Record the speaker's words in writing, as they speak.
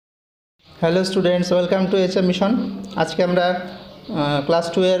Hello students, welcome to HM mission. আজকে আমরা class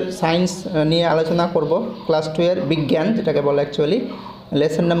 2 এর সায়েন্স নিয়ে আলোচনা করব। ক্লাস 2 এর বিজ্ঞান যেটাকে বলে actually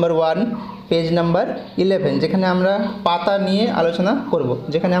lesson number 1 page number 11, যেখানে আমরা পাতা নিয়ে আলোচনা করব।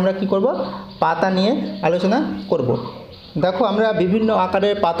 যেখানে আমরা কি করব? পাতা নিয়ে আলোচনা করব। দেখো, আমরা বিভিন্ন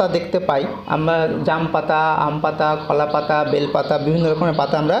আকারের পাতা দেখতে পাই। আমরা জাম পাতা, আম পাতা, কলা পাতা, বেল পাতা, বিভিন্ন রকমের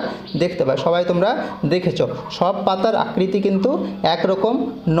পাতা আমরা দেখতে পাই। সবাই তোমরা দেখেছো। সব পাতার আকৃতি কিন্তু একরকম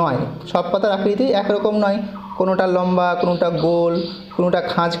নয়। সব পাতার আকৃতি একরকম নয়। কোনোটা লম্বা, কোনোটা গোল, কোনোটা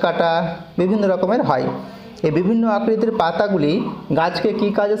খাঁজ কাটা, বিভিন্ন রকমের হয়। এই বিভিন্ন আকৃতির পাতাগুলি গাছকে কী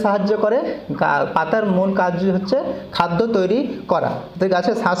কাজে সাহায্য করে? পাতার মূল কাজ হচ্ছে খাদ্য তৈরি করা। তো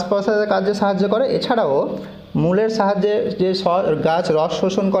গাছের শ্বাস প্রশ্বাসের কাজে সাহায্য করে। এছাড়াও মূলের সাহায্যে যে গাছ রস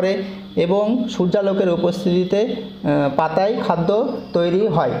শোষণ করে এবং সূর্যালোকের উপস্থিতিতে পাতায় খাদ্য তৈরি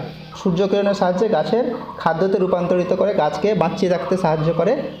হয়। সূর্যকিরণের সাহায্যে গাছের খাদ্যতে রূপান্তরিত করে গাছকে বাঁচিয়ে রাখতে সাহায্য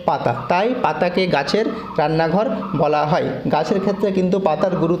করে পাতা। তাই পাতাকে গাছের রান্নাঘর বলা হয়। গাছের ক্ষেত্রে কিন্তু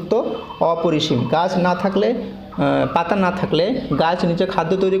পাতার গুরুত্ব অপরিসীম। গাছ না থাকলে, পাতা না থাকলে গাছ নিচে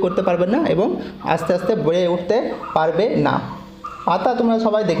খাদ্য তৈরি করতে পারবে না এবং আস্তে আস্তে বেড়ে উঠতে পারবে না। পাতা তোমরা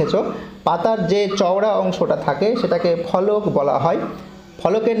সবাই দেখেছো। পাতার যে চওড়া অংশটা থাকে সেটাকে ফলক বলা হয়।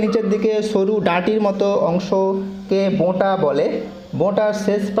 ফলকের নিচের দিকে সরু ডাঁটির মতো অংশকে বোঁটা বলে। বোঁটার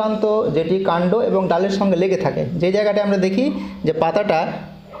শেষ প্রান্ত যেটি কাণ্ড এবং ডালের সঙ্গে লেগে থাকে, যে জায়গাটা আমরা দেখি যে পাতাটা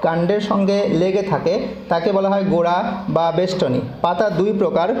কাণ্ডের সঙ্গে লেগে থাকে তাকে বলা হয় গোড়া বা বেষ্টনী। পাতা দুই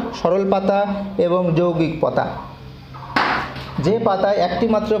প্রকার, সরল পাতা এবং যৌগিক পাতা। যে পাতায় একটি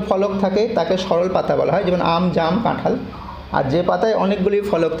মাত্র ফলক থাকে তাকে সরল পাতা বলা হয়, যেমন আম, জাম, কাঁঠাল। আর যে পাতায় অনেকগুলি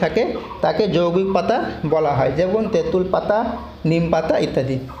ফলক থাকে তাকে যৌগিক পাতা বলা হয়, যেমন তেঁতুল পাতা, নিম পাতা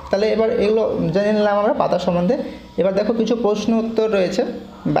ইত্যাদি। তাহলে এবার এগুলো জেনে নিলাম আমরা পাতা সম্বন্ধে। এবার দেখো, কিছু প্রশ্ন উত্তর রয়েছে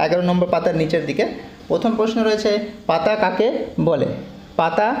 11 নম্বর পাতার নিচের দিকে। প্রথম প্রশ্ন রয়েছে, পাতা কাকে বলে?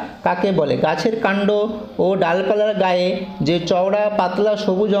 পাতা কাকে বলে? গাছের কাণ্ড ও ডালপালার গায়ে যে চওড়া পাতলা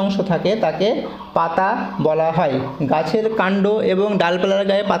সবুজ অংশ থাকে তাকে পাতা বলা হয়। গাছের কাণ্ড এবং ডালপালার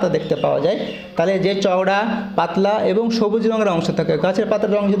গায়ে পাতা দেখতে পাওয়া যায়। তাহলে যে চওড়া পাতলা এবং সবুজ রঙের অংশ থাকে, গাছের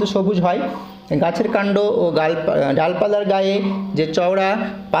পাতার রঙ যেহেতু সবুজ হয়, গাছের কাণ্ড ও ডালপালার গায়ে যে চওড়া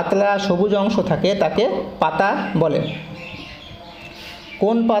পাতলা সবুজ অংশ থাকে তাকে পাতা বলে।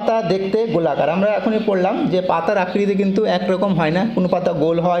 কোন পাতা দেখতে গোলাকার? আমরা এখনই পড়লাম যে পাতার আকৃতি কিন্তু একরকম হয় না। কোনো পাতা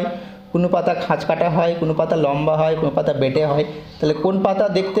গোল হয়, কোনো পাতা খাঁজ কাটা হয়, কোনো পাতা লম্বা হয়, কোনো পাতা বেটে হয়। তাহলে কোন পাতা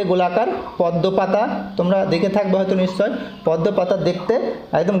দেখতে গোলাকার? পদ্ম পাতা। তোমরা দেখে থাকবে হয়তো নিশ্চয়। পদ্ম পাতা দেখতে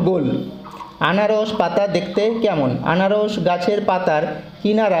একদম গোল। আনারস পাতা দেখতে কেমন? আনারস গাছের পাতার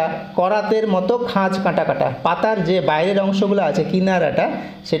কিনারা করাতের মতো খাঁজ কাটা কাটা। পাতার যে বাইরের অংশগুলো আছে কিনারাটা,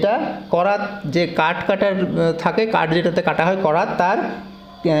 সেটা করাত, যে কাঠ কাটার থাকে, কাঠ যেটাতে কাটা হয় করাত, তার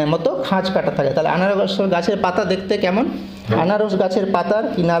মতো খাঁজ কাটা থাকে। তাহলে আনারস গাছের পাতা দেখতে কেমন? আনারস গাছের পাতার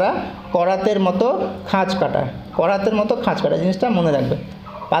কিনারা করাতের মতো খাঁজ কাটা। করাতের মতো খাঁজ কাটা, জিনিসটা মনে রাখবে।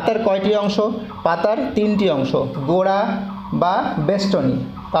 পাতার কয়টি অংশ? পাতার 3টি অংশ, গোড়া বা বেষ্টনী।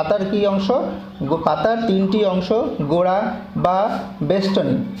 পাতার কি অংশ? পাতার 3টি অংশ, গোড়া বা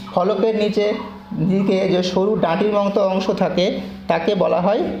বেষ্টনী। ফলকের নিচে দিকে যে সরু ডাঁটির মতো অংশ থাকে তাকে বলা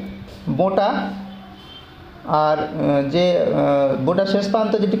হয় বোঁটা। আর যে বোঁটার শেষ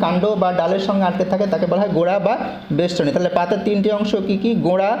প্রান্ত যেটি কাণ্ড বা ডালের সঙ্গে আটকে থাকে তাকে বলা হয় গোড়া বা বেষ্টনী। তাহলে পাতার 3টি অংশ কি কি?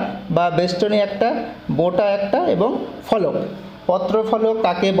 গোড়া বা বেষ্টনী একটা, বোঁটা একটা এবং ফলক। পত্রফলক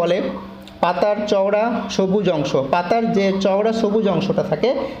কাকে বলে? পাতার চওড়া সবুজ অংশ। পাতার যে চওড়া সবুজ অংশটা থাকে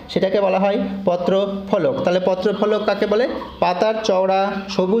সেটাকে বলা হয় পত্রফলক। তাহলে পত্রফলক কাকে বলে? পাতার চওড়া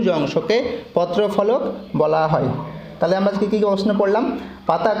সবুজ অংশকে পত্রফলক বলা হয়। তাহলে আমরা কী কী প্রশ্ন পড়লাম?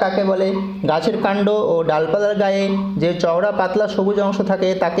 পাতা কাকে বলে? গাছের কাণ্ড ও ডালপালার গায়ে যে চওড়া পাতলা সবুজ অংশ থাকে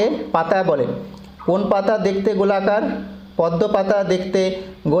তাকে পাতা বলে। কোন পাতা দেখতে গোলাকার? পদ্ম পাতা দেখতে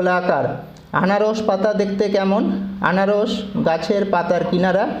গোলাকার। আনারস পাতা দেখতে কেমন? আনারস গাছের পাতার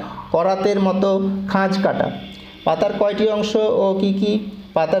কিনারা করাতের মতো খাঁজ কাটা। পাতার কয়টি অংশ ও কি কি?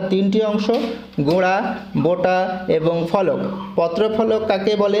 পাতার 3টি অংশ, গোড়া, বোঁটা এবং ফলক। পত্রফলক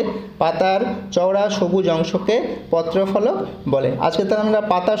কাকে বলে? পাতার চওড়া সবুজ অংশকে পত্রফলক বলে। আজকে তাহলে আমরা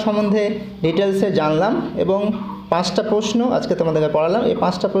পাতা সম্বন্ধে ডিটেলসে জানলাম এবং 5টা প্রশ্ন আজকে তোমাদেরকে পড়ালাম। এই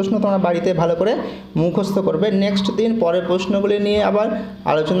 5টা প্রশ্ন তোমরা বাড়িতে ভালো করে মুখস্থ করবে। নেক্সট দিন পরের প্রশ্নগুলি নিয়ে আবার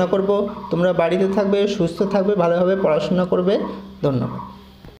আলোচনা করব। তোমরা বাড়িতে থাকবে, সুস্থ থাকবে, ভালোভাবে পড়াশোনা করবে। ধন্যবাদ।